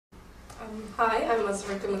Hi, I'm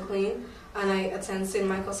Osrica McLean, and I attend St.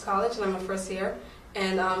 Michael's College, and I'm a first year.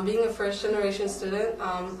 And being a first-generation student,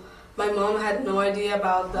 my mom had no idea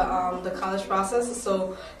about the college process.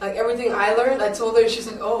 So like everything I learned, I told her, and she's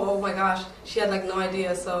like, oh my gosh, she had like no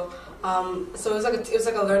idea. So so it was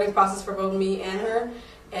like a learning process for both me and her.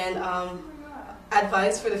 And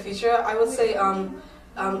advice for the future, I would say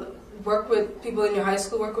work with people in your high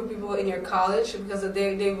school, work with people in your college, because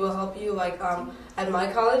they will help you. Like at my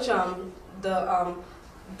college,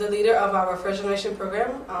 the leader of our first generation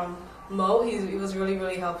program, Mo, he was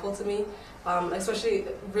really helpful to me, especially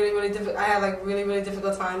really difficult. I had like really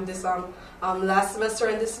difficult time this last semester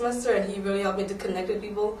and this semester, and he really helped me to connect with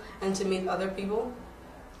people and to meet other people.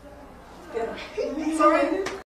 Yeah. Sorry.